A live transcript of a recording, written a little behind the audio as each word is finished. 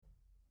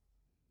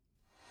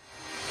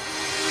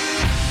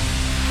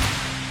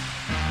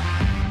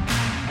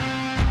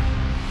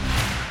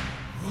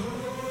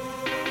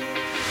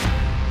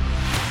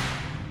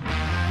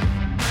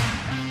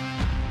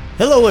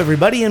Hello,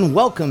 everybody, and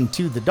welcome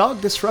to the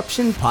Dog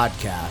Disruption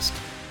Podcast.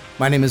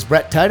 My name is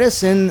Brett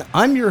Titus, and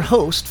I'm your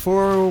host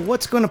for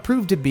what's going to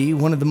prove to be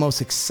one of the most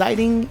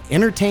exciting,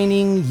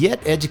 entertaining, yet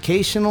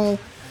educational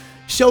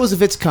shows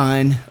of its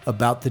kind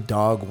about the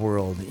dog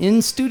world.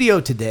 In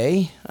studio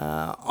today,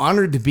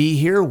 honored to be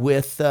here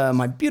with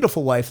my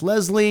beautiful wife,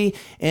 Leslie,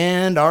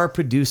 and our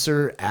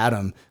producer,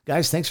 Adam.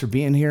 Guys, thanks for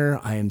being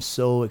here. I am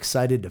so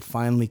excited to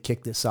finally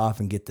kick this off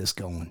and get this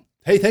going.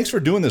 Hey, thanks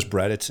for doing this,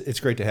 Brett. It's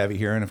great to have you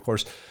here. And of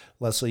course,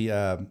 Leslie,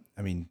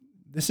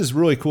 this is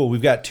really cool.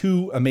 We've got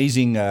two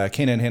amazing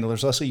canine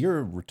handlers. Leslie, you're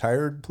a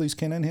retired police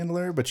canine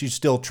handler, but you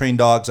still train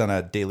dogs on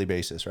a daily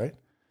basis, right?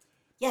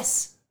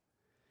 Yes.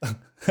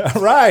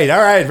 All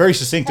right. Very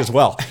succinct as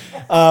well.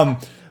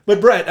 But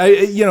Brett,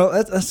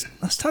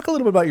 let's talk a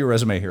little bit about your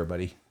resume here,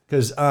 buddy.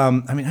 Because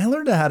I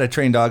learned how to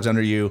train dogs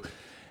under you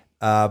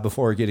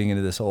before getting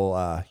into this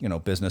whole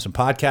business and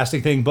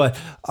podcasting thing. But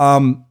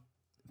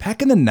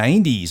back in the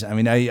 90s,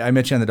 I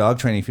met you on the dog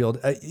training field.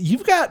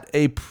 You've got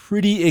a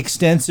pretty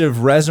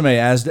extensive resume,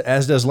 as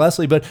does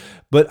Leslie. But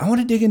I want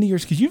to dig into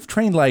yours because you've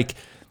trained 8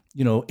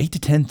 to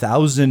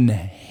 10,000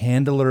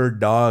 handler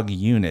dog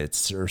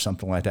units or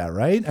something like that,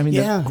 right?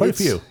 Quite a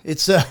few.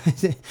 It's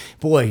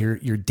boy,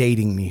 you're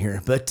dating me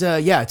here, but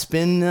it's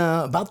been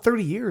about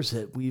 30 years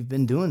that we've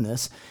been doing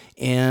this,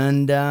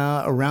 and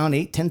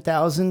around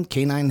 10,000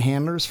 canine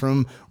handlers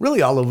from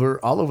really all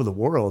over the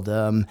world.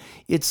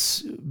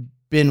 It's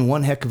been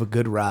one heck of a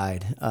good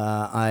ride.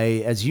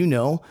 As you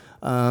know,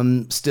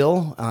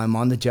 still I'm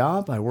on the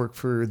job. I work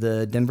for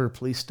the Denver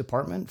Police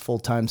Department,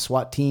 full-time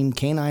SWAT team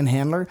canine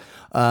handler.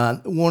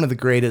 One of the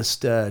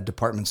greatest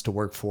departments to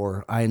work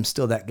for. I am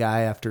still that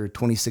guy after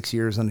 26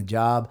 years on the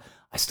job.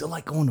 I still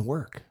like going to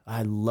work.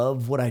 I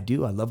love what I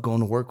do. I love going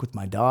to work with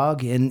my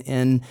dog,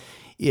 and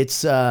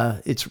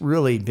it's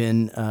really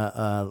been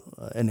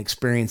an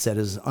experience that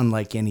is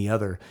unlike any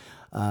other.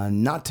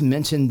 Not to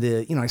mention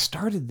I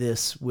started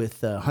this with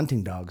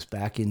hunting dogs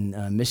back in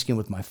Michigan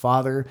with my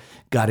father,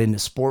 got into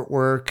sport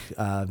work,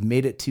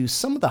 made it to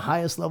some of the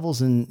highest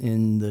levels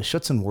in the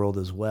Schutzhund world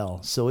as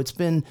well. So it's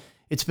been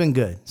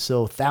good.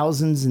 So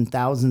thousands and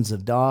thousands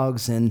of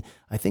dogs. And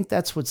I think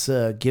that's what's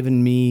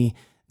given me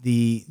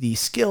the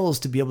skills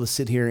to be able to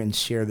sit here and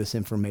share this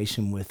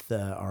information with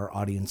our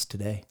audience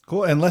today.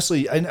 Cool. And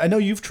Leslie, I know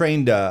you've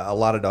trained a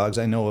lot of dogs.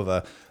 I know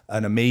of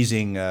an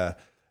amazing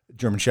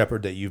German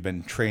Shepherd that you've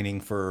been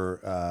training for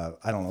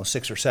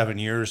 6 or 7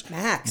 years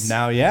Max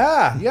now.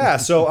 Yeah.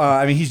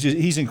 So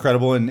he's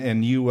incredible,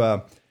 and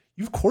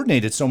you've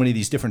coordinated so many of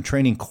these different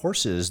training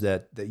courses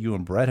that you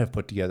and Brett have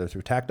put together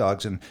through TAC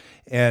Dogs,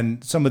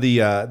 and some of the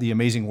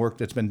amazing work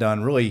that's been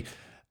done, really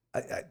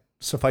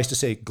suffice to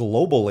say,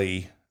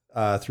 globally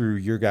through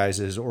your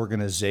guys'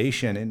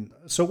 organization. And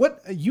so what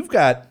you've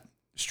got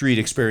street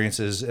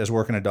experiences as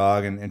working a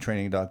dog and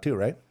training a dog too,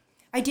 right?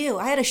 I do.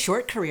 I had a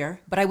short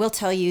career, but I will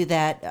tell you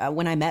that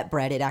when I met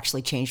Brett, it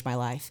actually changed my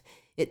life.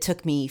 It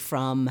took me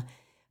from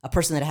a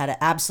person that had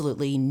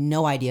absolutely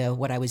no idea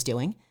what I was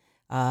doing.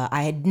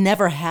 I had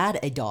never had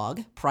a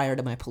dog prior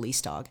to my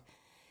police dog.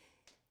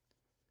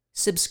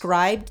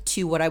 Subscribed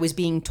to what I was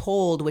being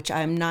told, which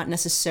I'm not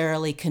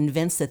necessarily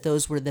convinced that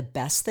those were the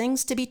best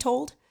things to be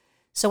told.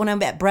 So when I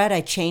met Brett,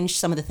 I changed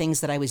some of the things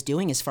that I was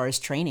doing as far as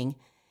training.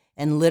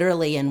 And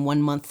literally in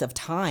 1 month of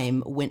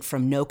time, went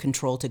from no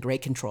control to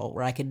great control,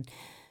 where I could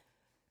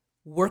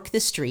work the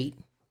street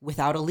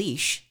without a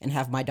leash and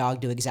have my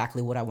dog do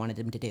exactly what I wanted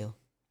him to do.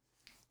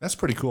 That's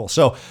pretty cool.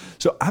 So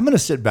I'm going to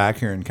sit back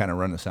here and kind of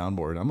run the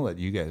soundboard. I'm going to let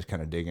you guys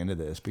kind of dig into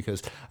this,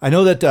 because I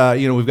know that,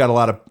 we've got a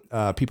lot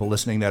of people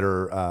listening that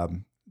are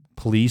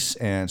police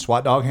and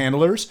SWAT dog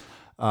handlers,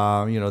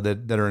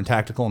 that are in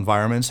tactical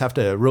environments, have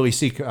to really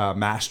seek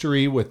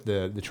mastery with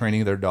the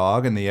training of their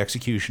dog and the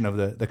execution of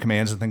the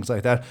commands and things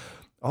like that,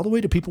 all the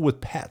way to people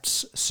with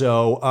pets.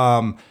 So,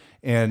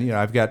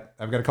 I've got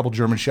a couple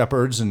German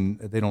Shepherds, and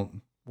they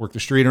don't work the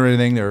street or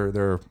anything.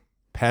 They're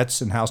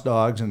pets and house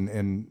dogs,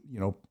 and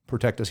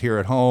protect us here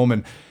at home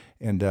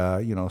and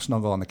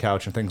snuggle on the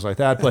couch and things like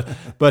that.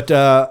 But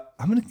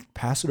I'm going to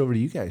pass it over to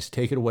you guys.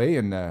 Take it away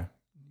and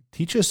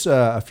teach us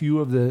a few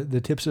of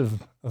the tips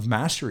of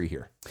mastery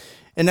here.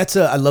 And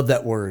I love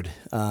that word.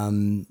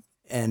 And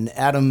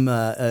Adam,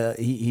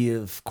 he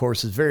of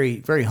course is very,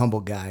 very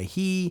humble guy.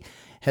 He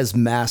has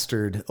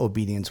mastered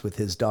obedience with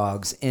his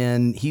dogs,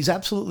 and he's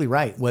absolutely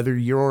right. Whether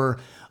you're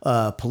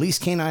a police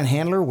canine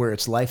handler where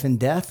it's life and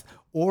death,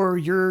 or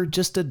you're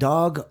just a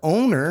dog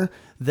owner,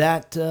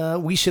 that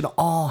we should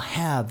all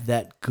have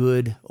that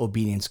good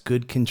obedience,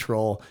 good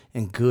control,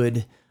 and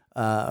good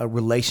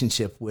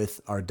relationship with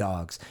our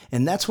dogs.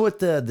 And that's what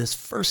this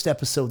first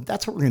episode,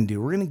 that's what we're going to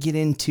do. We're going to get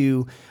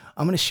into,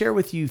 I'm going to share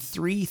with you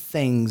 3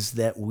 things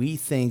that we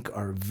think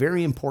are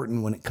very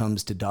important when it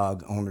comes to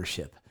dog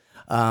ownership.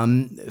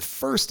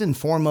 First and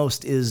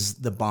foremost is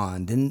the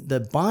bond, and the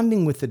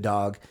bonding with the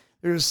dog.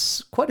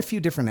 There's quite a few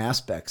different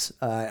aspects.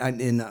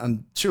 And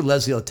I'm sure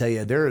Leslie will tell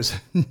you, there is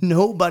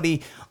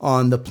nobody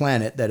on the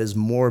planet that is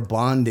more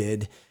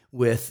bonded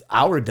with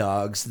our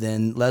dogs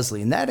than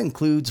Leslie. And that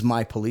includes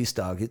my police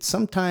dog. It's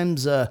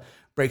sometimes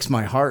breaks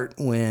my heart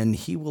when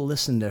he will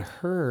listen to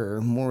her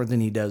more than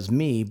he does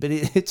me. But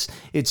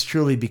it's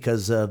truly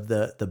because of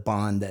the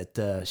bond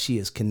that she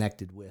is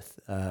connected with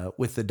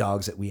the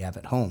dogs that we have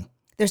at home.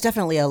 There's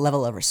definitely a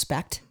level of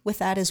respect with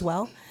that as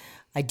well.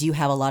 I do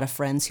have a lot of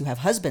friends who have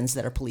husbands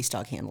that are police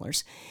dog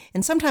handlers.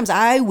 And sometimes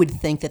I would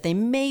think that they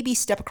maybe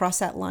step across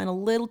that line a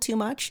little too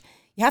much.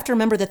 You have to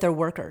remember that they're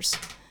workers.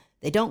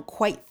 They don't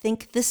quite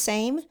think the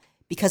same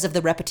because of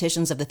the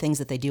repetitions of the things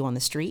that they do on the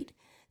street.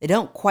 They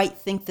don't quite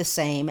think the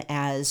same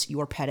as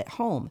your pet at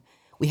home.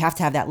 We have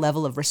to have that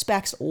level of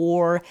respect,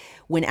 or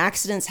when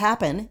accidents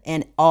happen,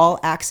 and all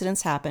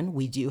accidents happen,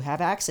 we do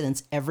have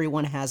accidents.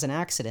 Everyone has an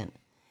accident.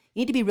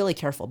 You need to be really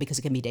careful because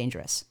it can be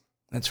dangerous.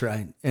 That's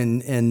right.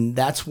 And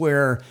that's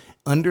where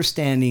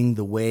understanding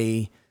the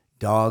way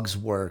dogs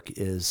work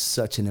is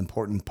such an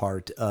important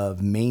part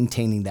of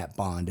maintaining that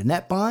bond. And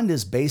that bond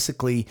is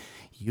basically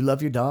you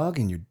love your dog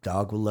and your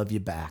dog will love you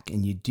back.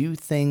 And you do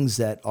things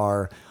that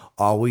are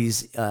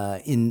always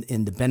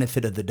in the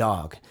benefit of the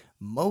dog.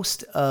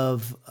 Most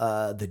of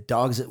the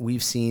dogs that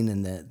we've seen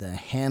and the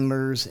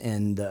handlers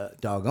and the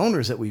dog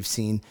owners that we've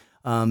seen,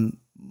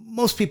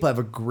 most people have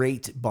a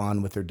great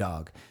bond with their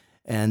dog.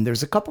 And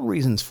there's a couple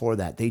reasons for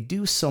that. They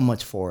do so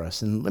much for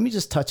us. And let me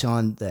just touch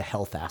on the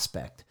health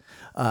aspect.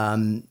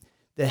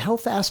 The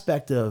health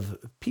aspect of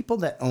people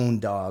that own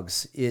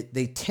dogs,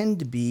 they tend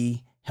to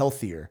be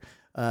healthier.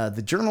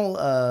 The Journal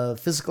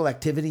of Physical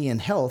Activity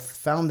and Health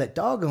found that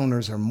dog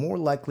owners are more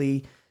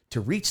likely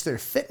to reach their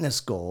fitness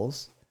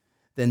goals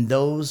than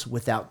those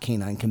without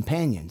canine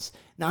companions.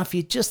 Now, if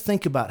you just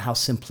think about how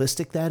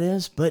simplistic that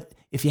is, but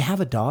if you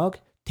have a dog,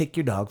 take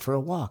your dog for a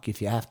walk.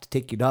 If you have to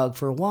take your dog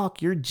for a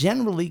walk, you're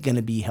generally going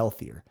to be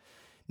healthier.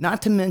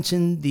 Not to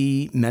mention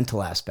the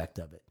mental aspect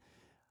of it.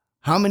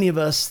 How many of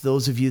us,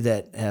 those of you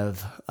that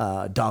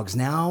have dogs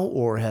now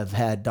or have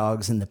had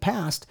dogs in the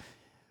past,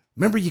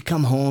 remember you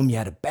come home, you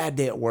had a bad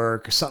day at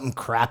work or something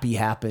crappy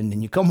happened,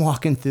 and you come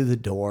walking through the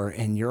door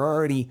and you're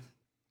already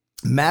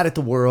mad at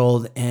the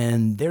world,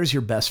 and there's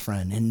your best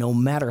friend. And no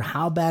matter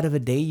how bad of a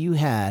day you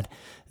had,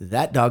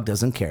 that dog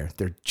doesn't care.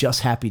 They're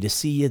just happy to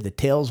see you. The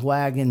tail's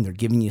wagging. They're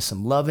giving you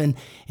some loving.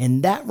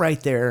 And that right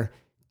there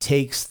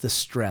takes the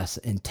stress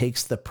and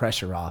takes the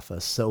pressure off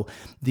us. So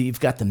you've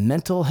got the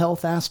mental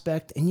health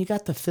aspect and you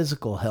got the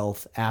physical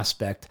health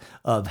aspect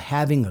of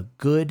having a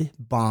good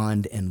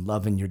bond and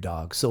loving your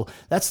dog. So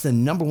that's the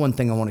number one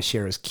thing I want to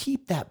share is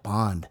keep that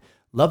bond.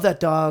 Love that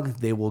dog.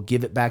 They will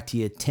give it back to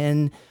you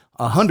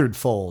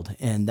 100-fold.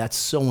 And that's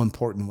so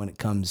important when it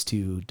comes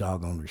to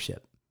dog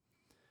ownership.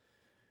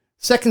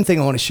 Second thing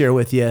I want to share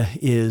with you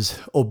is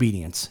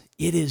obedience.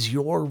 It is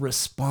your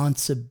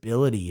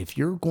responsibility. If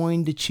you're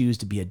going to choose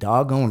to be a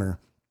dog owner,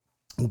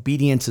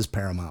 obedience is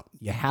paramount.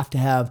 You have to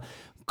have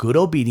good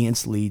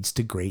obedience leads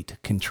to great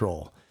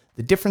control.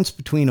 The difference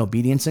between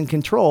obedience and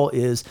control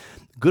is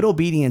good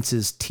obedience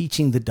is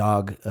teaching the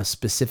dog a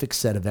specific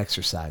set of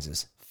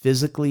exercises,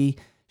 physically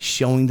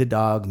showing the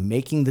dog,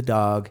 making the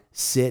dog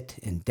sit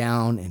and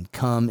down and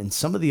come and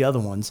some of the other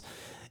ones.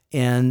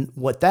 And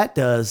what that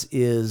does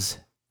is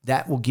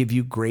that will give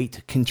you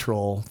great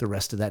control the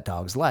rest of that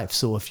dog's life.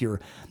 So if you're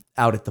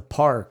out at the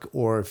park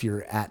or if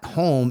you're at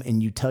home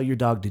and you tell your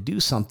dog to do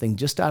something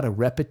just out of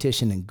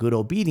repetition and good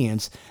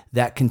obedience,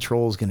 that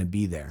control is going to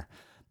be there.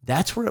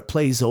 That's where it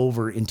plays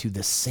over into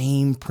the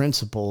same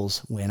principles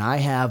when I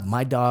have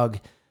my dog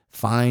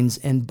finds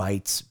and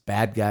bites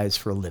bad guys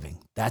for a living.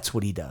 That's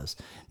what he does.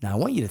 Now, I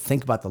want you to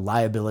think about the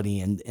liability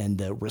and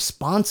the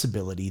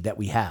responsibility that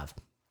we have.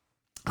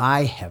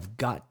 I have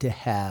got to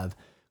have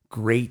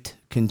great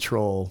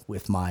control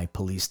with my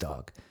police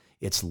dog.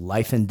 It's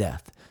life and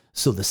death.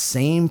 So the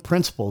same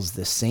principles,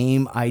 the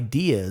same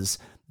ideas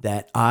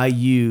that I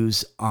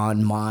use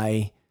on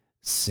my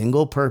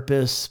single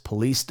purpose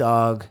police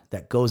dog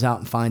that goes out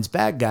and finds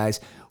bad guys,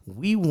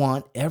 we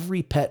want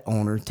every pet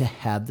owner to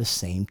have the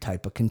same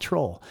type of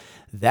control.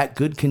 That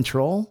good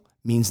control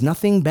means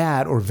nothing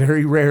bad, or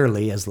very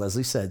rarely, as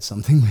Leslie said,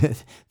 something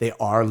that they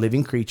are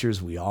living creatures.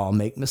 We all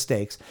make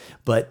mistakes,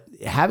 but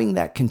having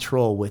that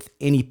control with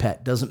any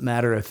pet doesn't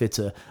matter if it's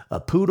a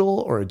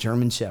poodle or a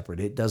German Shepherd.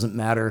 It doesn't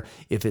matter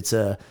if it's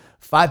a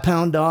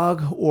 5-pound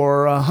dog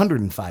or a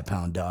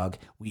 105-pound dog.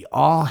 We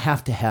all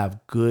have to have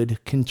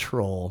good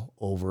control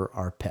over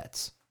our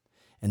pets.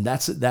 And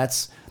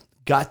that's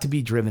got to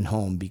be driven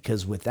home,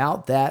 because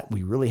without that,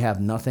 we really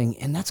have nothing.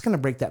 And that's going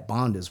to break that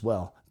bond as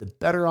well. The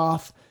better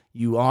off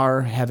you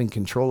are having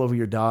control over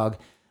your dog,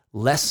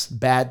 less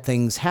bad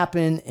things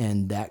happen,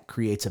 and that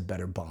creates a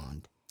better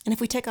bond. And if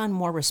we take on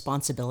more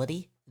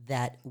responsibility,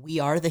 that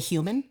we are the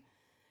human,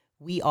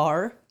 we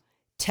are,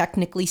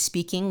 technically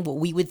speaking, what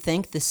we would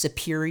think the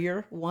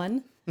superior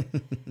one,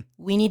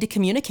 we need to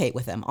communicate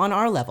with them on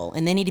our level,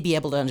 and they need to be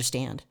able to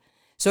understand.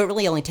 So it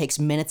really only takes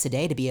minutes a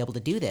day to be able to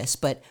do this.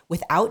 But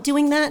without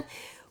doing that,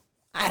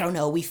 I don't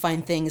know, we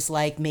find things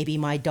like maybe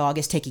my dog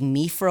is taking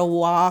me for a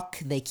walk.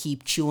 They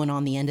keep chewing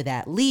on the end of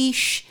that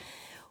leash.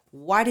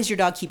 Why does your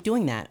dog keep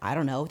doing that? I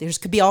don't know. There's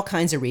could be all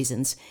kinds of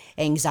reasons.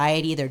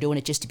 Anxiety, they're doing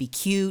it just to be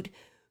cute.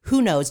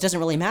 Who knows? Doesn't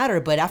really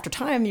matter. But after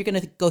time, you're going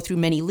to go through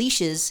many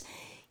leashes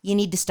you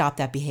need to stop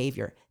that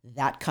behavior.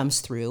 That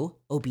comes through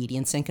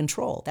obedience and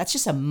control. That's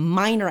just a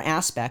minor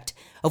aspect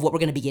of what we're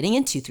going to be getting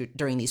into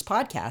during these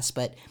podcasts.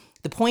 But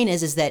the point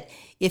is that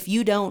if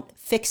you don't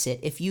fix it,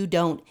 if you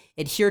don't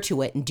adhere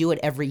to it and do it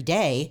every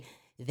day,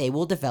 they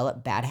will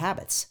develop bad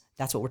habits.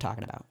 That's what we're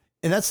talking about.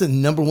 And that's the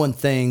number one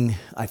thing.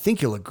 I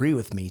think you'll agree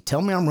with me.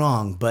 Tell me I'm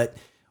wrong, but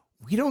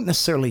we don't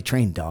necessarily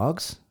train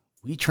dogs.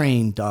 We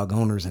train dog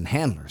owners and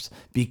handlers,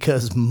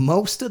 because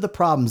most of the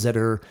problems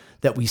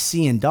that we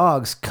see in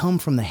dogs come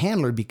from the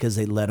handler because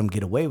they let them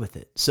get away with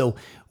it. So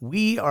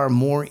we are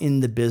more in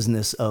the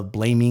business of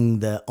blaming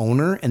the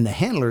owner and the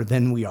handler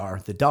than we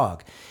are the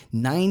dog.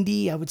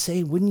 I would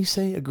say, wouldn't you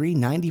say, agree?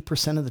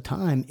 90% of the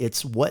time,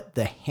 it's what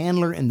the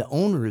handler and the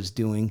owner is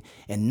doing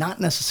and not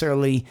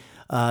necessarily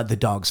the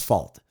dog's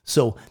fault.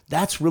 So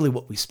that's really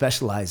what we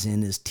specialize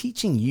in, is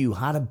teaching you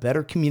how to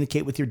better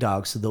communicate with your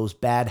dog so those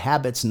bad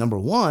habits, number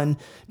one,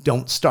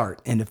 don't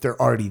start. And if they're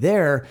already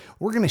there,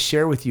 we're going to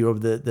share with you over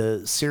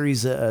the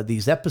series,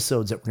 these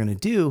episodes that we're going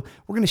to do,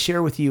 we're going to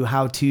share with you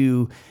how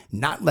to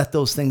not let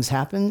those things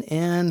happen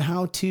and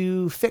how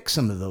to fix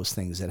some of those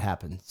things that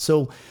happen.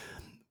 So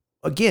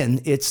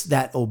again, it's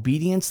that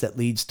obedience that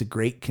leads to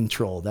great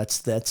control.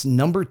 That's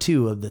number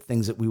two of the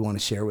things that we want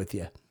to share with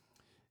you.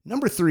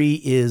 Number three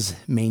is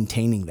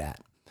maintaining that.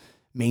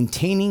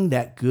 Maintaining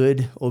that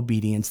good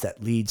obedience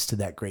that leads to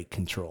that great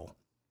control.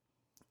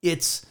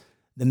 It's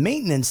the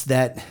maintenance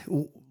that,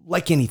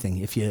 like anything,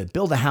 if you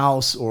build a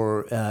house,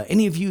 or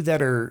any of you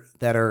that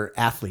are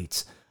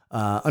athletes,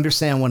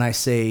 understand when I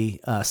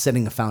say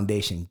setting a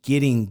foundation,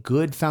 getting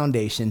good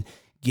foundation,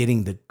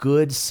 getting the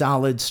good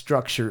solid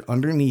structure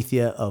underneath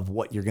you of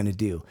what you're going to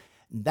do.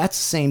 That's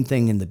the same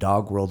thing in the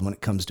dog world when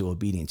it comes to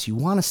obedience. You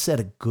want to set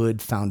a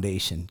good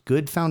foundation,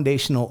 good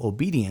foundational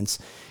obedience.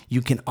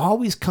 You can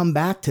always come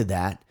back to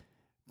that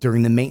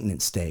during the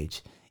maintenance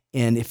stage.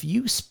 And if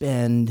you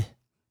spend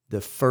the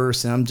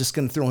first, and I'm just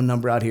going to throw a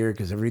number out here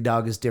because every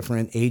dog is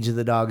different, age of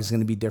the dog is going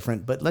to be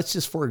different, but let's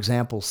just, for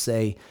example,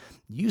 say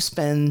you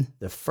spend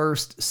the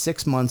first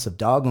 6 months of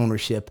dog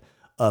ownership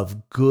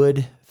of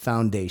good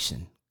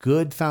foundation.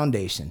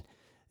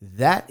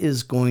 That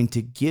is going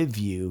to give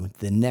you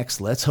the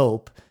next, let's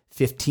hope,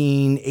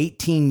 15,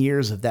 18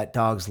 years of that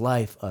dog's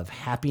life of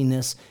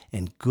happiness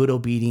and good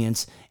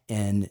obedience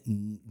and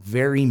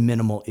very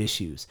minimal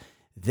issues.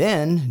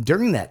 Then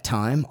during that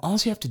time, all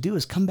you have to do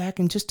is come back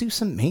and just do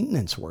some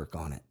maintenance work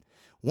on it.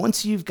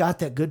 Once you've got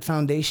that good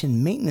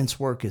foundation, maintenance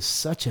work is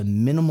such a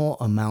minimal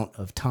amount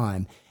of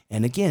time.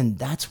 And again,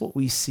 that's what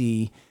we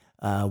see,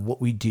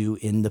 what we do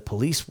in the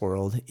police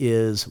world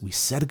is we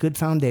set a good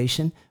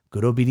foundation.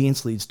 Good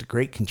obedience leads to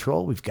great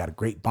control. We've got a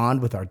great bond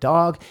with our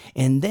dog.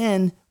 And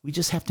then we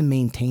just have to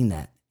maintain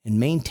that. And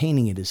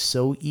maintaining it is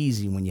so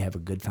easy when you have a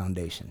good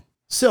foundation.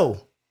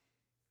 So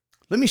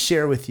let me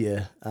share with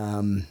you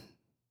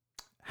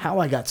how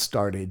I got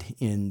started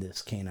in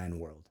this canine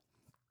world.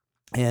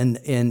 And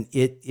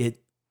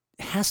it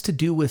has to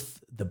do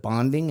with the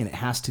bonding, and it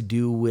has to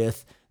do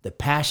with the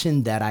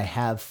passion that I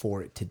have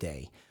for it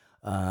today.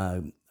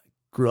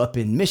 Grew up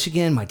in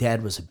Michigan. My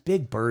dad was a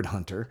big bird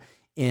hunter.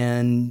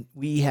 And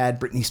we had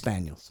Brittany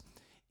Spaniels.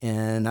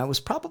 And I was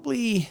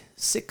probably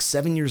 6,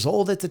 7 years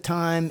old at the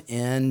time.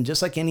 And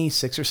just like any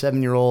 6 or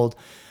 7 year old,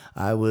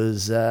 I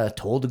was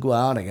told to go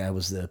out. I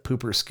was the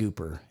pooper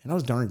scooper. And I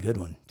was a darn good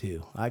one,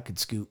 too. I could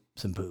scoop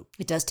some poop.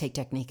 It does take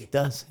technique. It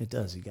does.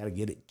 You got to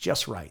get it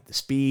just right. The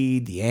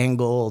speed, the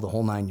angle, the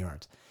whole 9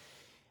 yards.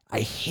 I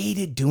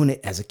hated doing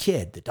it as a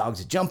kid. The dogs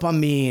would jump on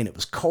me and it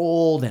was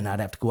cold and I'd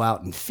have to go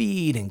out and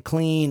feed and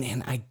clean.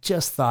 And I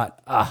just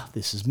thought,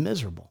 this is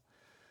miserable.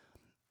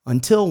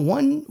 Until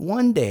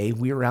one day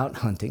we were out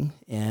hunting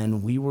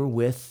and we were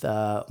with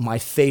my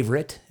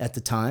favorite at the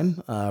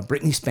time,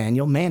 Brittany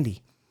Spaniel,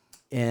 Mandy.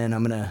 And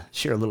I'm going to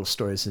share a little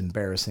story. It's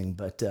embarrassing,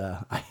 but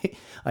I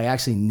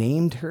actually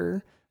named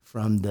her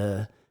from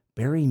the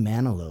Barry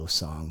Manilow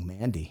song,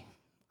 Mandy.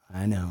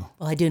 I know.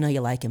 Well, I do know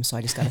you like him, so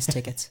I just got his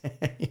tickets.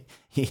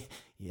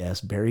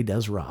 Yes, Barry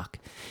does rock.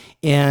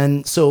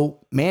 And so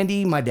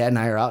Mandy, my dad and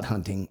I are out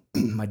hunting.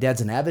 My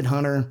dad's an avid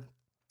hunter,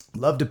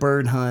 loved to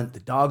bird hunt.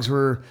 The dogs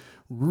were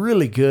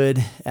really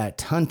good at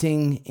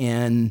hunting,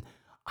 and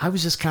I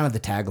was just kind of the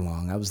tag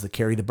along. I was the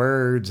carry the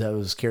birds. I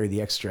was carry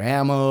the extra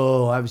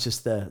ammo. I was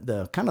just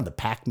the kind of the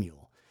pack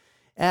mule.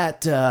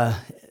 At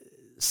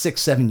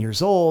 6, 7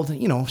 years old,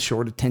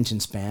 short attention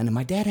span. And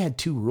my dad had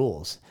 2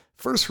 rules.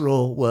 First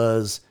rule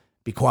was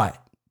be quiet.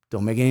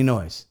 Don't make any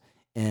noise.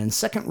 And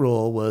second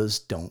rule was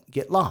don't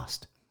get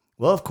lost.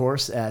 Well, of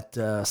course, at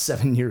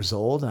 7 years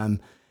old, I'm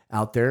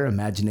out there,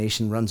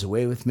 imagination runs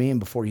away with me, and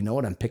before you know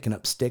it, I'm picking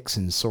up sticks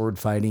and sword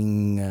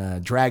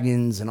fighting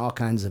dragons and all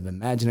kinds of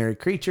imaginary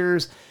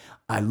creatures.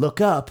 I look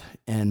up,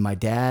 and my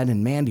dad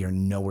and Mandy are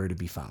nowhere to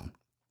be found.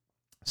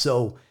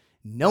 So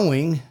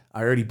knowing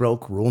I already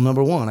broke rule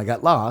number 1, I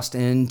got lost,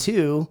 and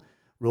 2,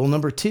 rule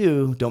number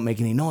 2, don't make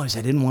any noise.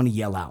 I didn't want to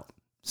yell out.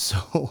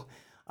 So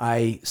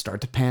I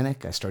start to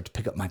panic. I start to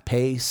pick up my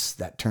pace.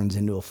 That turns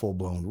into a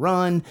full-blown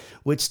run,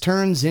 which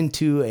turns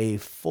into a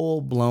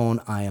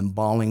full-blown, I am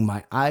bawling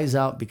my eyes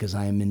out because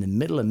I am in the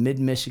middle of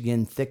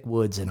mid-Michigan, thick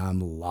woods, and I'm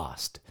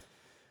lost.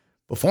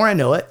 Before I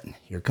know it,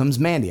 here comes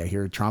Mandy. I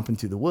hear her tromping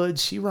through the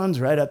woods. She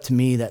runs right up to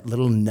me, that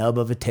little nub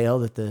of a tail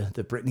that the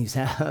Brittanys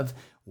have,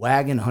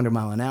 wagging 100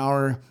 miles an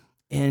hour.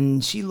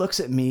 And she looks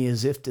at me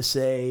as if to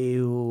say,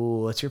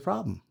 what's your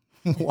problem?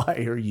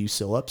 Why are you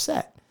so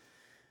upset?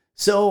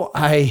 So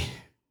I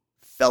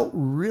felt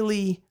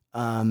really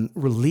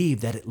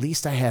relieved that at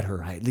least I had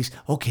her.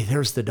 Okay,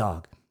 there's the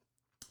dog.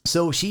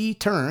 So she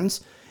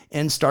turns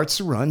and starts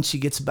to run. She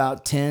gets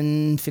about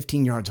 10,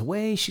 15 yards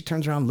away. She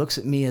turns around, looks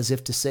at me as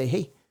if to say,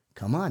 hey,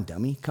 come on,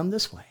 dummy, come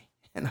this way.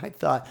 And I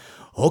thought,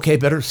 okay,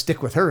 better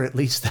stick with her. At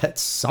least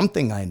that's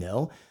something I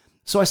know.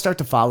 So I start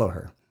to follow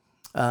her.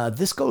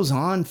 This goes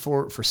on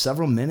for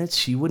several minutes.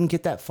 She wouldn't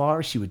get that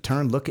far. She would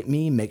turn, look at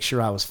me, make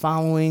sure I was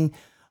following.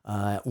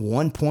 At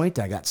one point,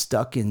 I got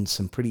stuck in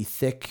some pretty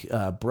thick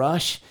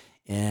brush,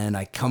 and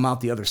I come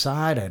out the other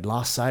side. I had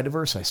lost sight of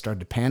her, so I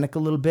started to panic a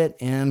little bit.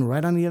 And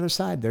right on the other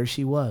side, there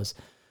she was.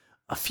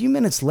 A few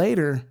minutes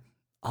later,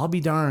 I'll be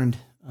darned,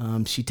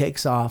 she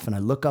takes off, and I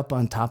look up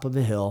on top of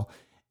the hill,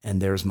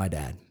 and there's my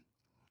dad.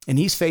 And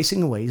he's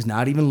facing away. He's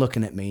not even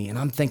looking at me. And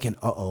I'm thinking,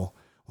 well,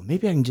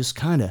 maybe I can just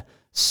kind of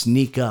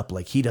sneak up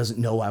like he doesn't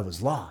know I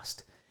was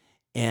lost.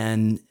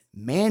 And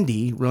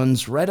Mandy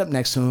runs right up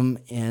next to him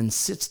and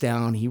sits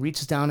down. He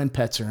reaches down and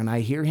pets her, and I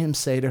hear him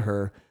say to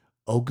her,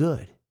 oh,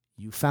 good,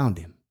 you found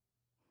him.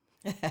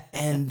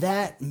 And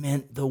that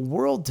meant the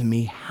world to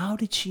me. How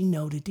did she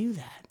know to do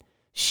that?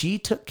 She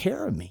took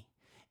care of me.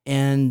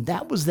 And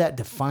that was that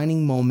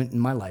defining moment in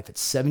my life at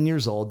 7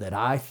 years old that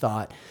I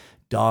thought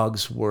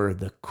dogs were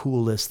the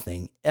coolest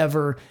thing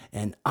ever,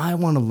 and I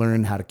want to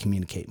learn how to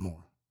communicate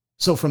more.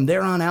 So from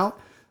there on out,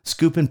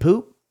 Scoop and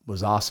Poop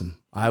was awesome.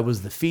 I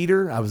was the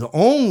feeder. I was the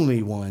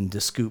only one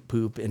to scoop,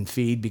 poop, and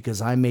feed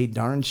because I made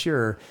darn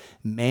sure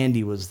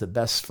Mandy was the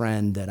best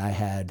friend that I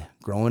had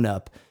growing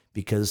up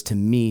because to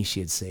me, she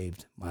had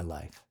saved my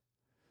life.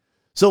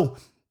 So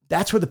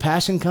that's where the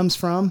passion comes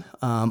from.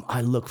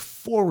 I look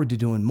forward to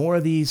doing more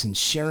of these and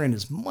sharing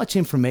as much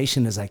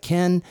information as I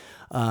can.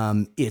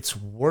 It's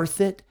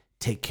worth it.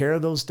 Take care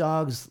of those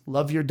dogs.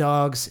 Love your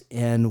dogs.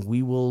 And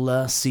we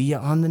will see you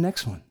on the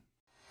next one.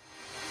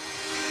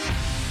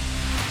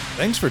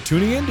 Thanks for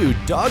tuning in to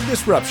Dog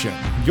Disruption,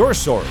 your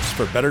source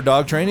for better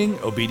dog training,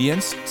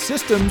 obedience,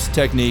 systems,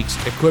 techniques,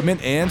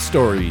 equipment, and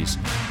stories.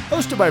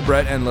 Hosted by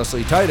Brett and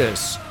Leslie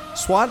Titus,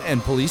 SWAT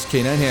and police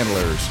canine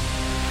handlers.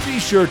 Be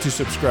sure to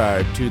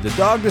subscribe to the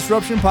Dog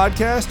Disruption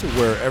podcast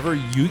wherever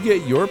you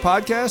get your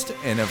podcast,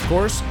 and of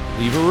course,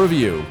 leave a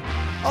review.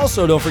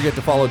 Also, don't forget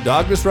to follow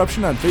Dog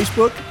Disruption on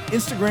Facebook,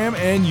 Instagram,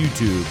 and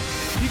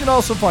YouTube. You can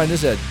also find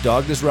us at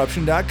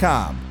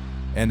dogdisruption.com.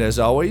 And as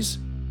always,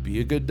 be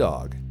a good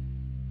dog.